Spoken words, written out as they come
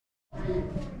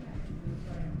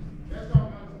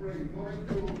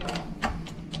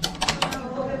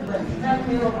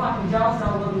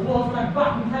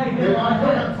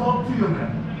Talk to you,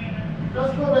 man.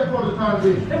 Just go back all the time,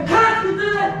 please. If cunts can do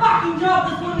their fucking job,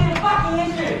 this wouldn't be a fucking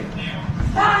issue.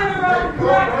 Tell everyone to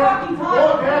correct fucking time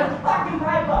on fucking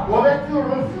paper. Go back to your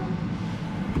room.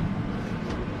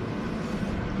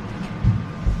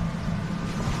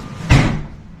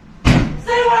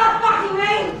 See what I fucking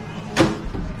mean?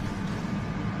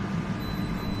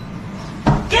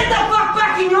 Get the fuck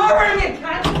back in your room, you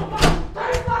cunt!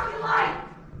 Too fucking late!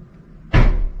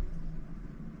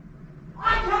 I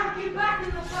can't get back in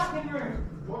the fucking room!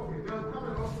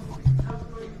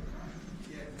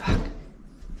 Fuck.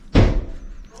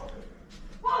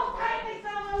 Well, take me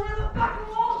somewhere where the fucking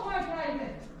walls won't cave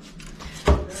in!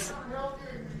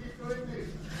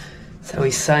 So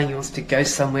he's saying he wants to go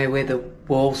somewhere where the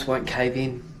walls won't cave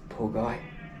in. Poor guy.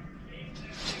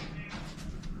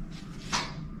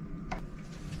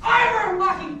 Over a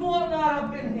fucking fortnight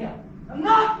I've been here. I'm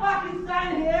not fucking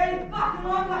staying here any fucking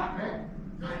longer.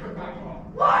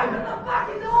 Why open the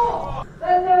fucking door?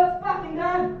 That's how it's fucking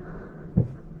done.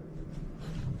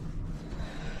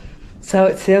 So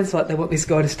it sounds like they want this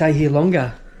guy to stay here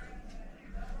longer.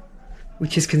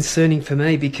 Which is concerning for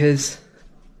me because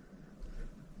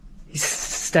he's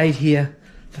stayed here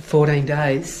for 14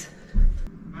 days.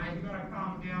 Mate, you gotta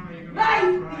calm down or you're Mate,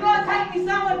 you gotta take me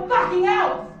somewhere fucking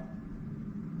else.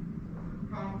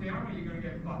 calm down or you're gonna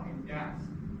get fucking gassed.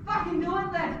 Fucking do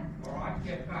it then. Alright,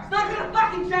 get back. It's not gonna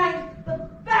fucking change the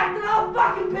fact that I'm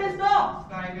fucking pissed off.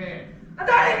 Stay there. I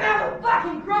don't even have a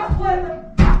fucking crossword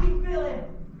to fucking fill in.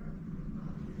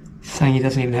 He's saying he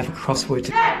doesn't even have a crossword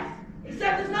to... Yes!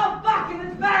 Except it's not fucking,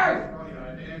 it's Barry.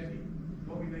 Righty-o, Nancy.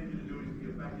 What we need you to do is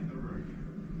get back in the room.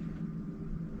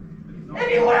 If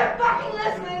you weren't fucking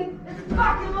listening, it's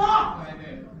fucking locked. Stay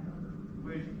there.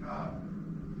 Where's your card?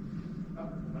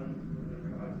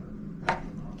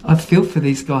 I feel for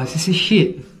these guys. This is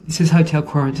shit. This is hotel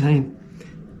quarantine.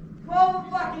 12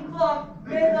 fucking o'clock,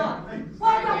 midnight.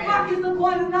 What the fuck is the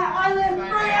point of that? I live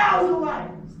 3 hours away.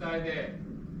 Stay there.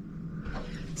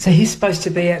 So he's supposed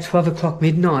to be at 12 o'clock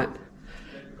midnight.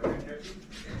 That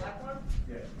one?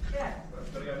 Yeah. Yeah.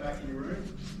 Gotta go back in your room.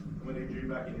 And we need you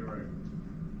back in your room.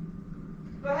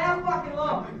 For how fucking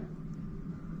long?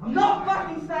 I'm not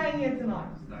fucking staying here tonight.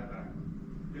 Stay back.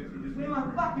 It's in my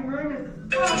fucking room.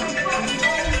 It's fucking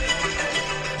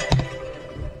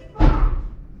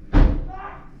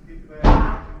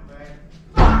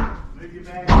Move your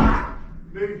bag.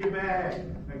 Move your bag.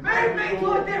 Move me to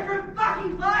a different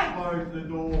fucking place. Close the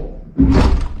door. Don't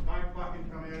fucking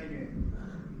come out again.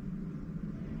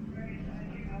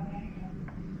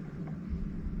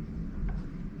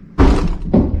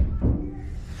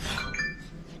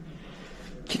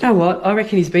 Do you know what? I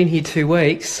reckon he's been here 2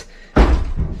 weeks.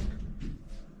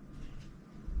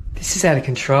 This is out of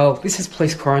control. This is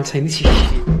police quarantine. This is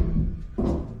shit.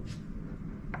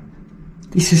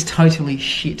 This is totally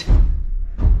shit.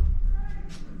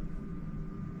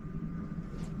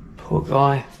 Poor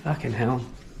guy. Fucking hell.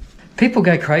 People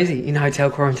go crazy in hotel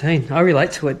quarantine. I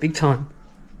relate to it big time.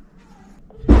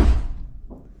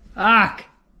 Fuck!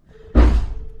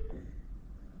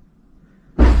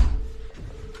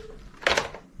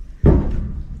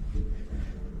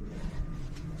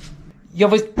 You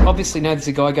obviously know there's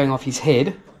a guy going off his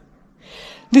head.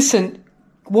 Listen,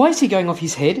 why is he going off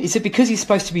his head? Is it because he's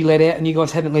supposed to be let out and you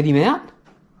guys haven't let him out?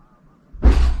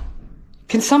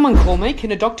 Can someone call me?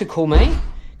 Can a doctor call me?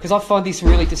 Because I find this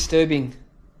really disturbing.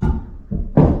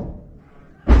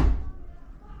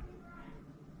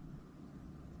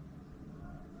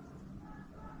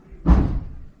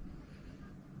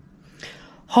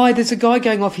 Hi, there's a guy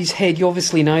going off his head. You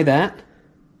obviously know that.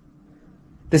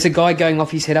 There's a guy going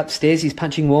off his head upstairs. He's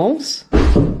punching walls.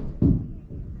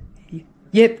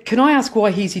 Yep. Can I ask why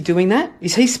is he doing that?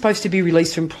 Is he supposed to be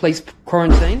released from police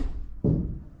quarantine?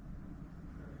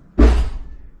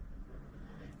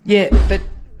 Yeah, but...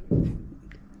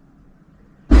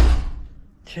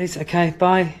 Jeez, okay,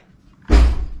 bye.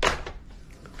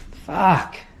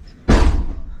 Fuck.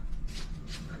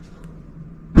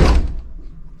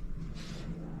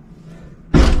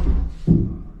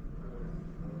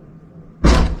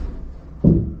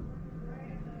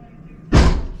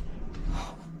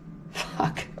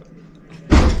 Fuck.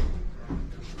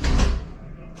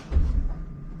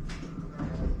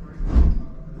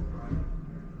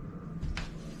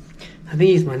 I think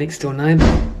he's my next door neighbour.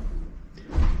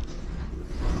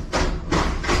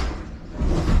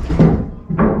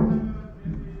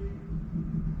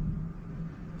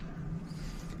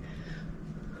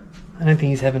 I don't think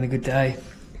he's having a good day.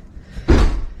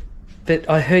 But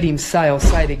I heard him say, I'll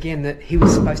say it again, that he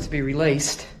was supposed to be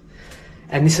released.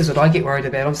 And this is what I get worried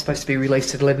about. I'm supposed to be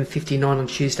released at 11:59 on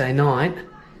Tuesday night.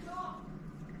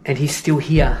 And he's still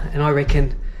here. And I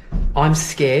reckon I'm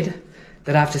scared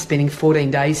that after spending 14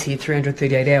 days here,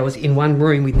 338 hours in one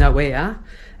room with no air,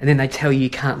 and then they tell you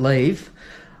can't leave,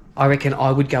 I reckon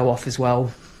I would go off as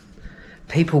well.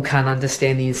 People can't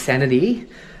understand the insanity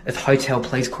of hotel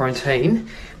police quarantine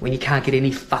when you can't get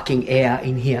any fucking air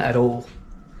in here at all.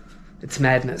 It's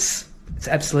madness. It's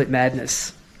absolute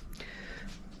madness.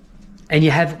 And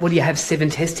you have, what do you have, 7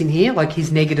 tests in here? Like,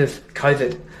 he's negative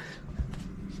COVID.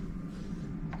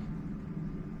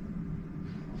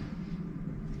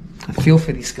 I feel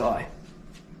for this guy.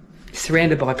 He's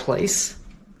surrounded by police.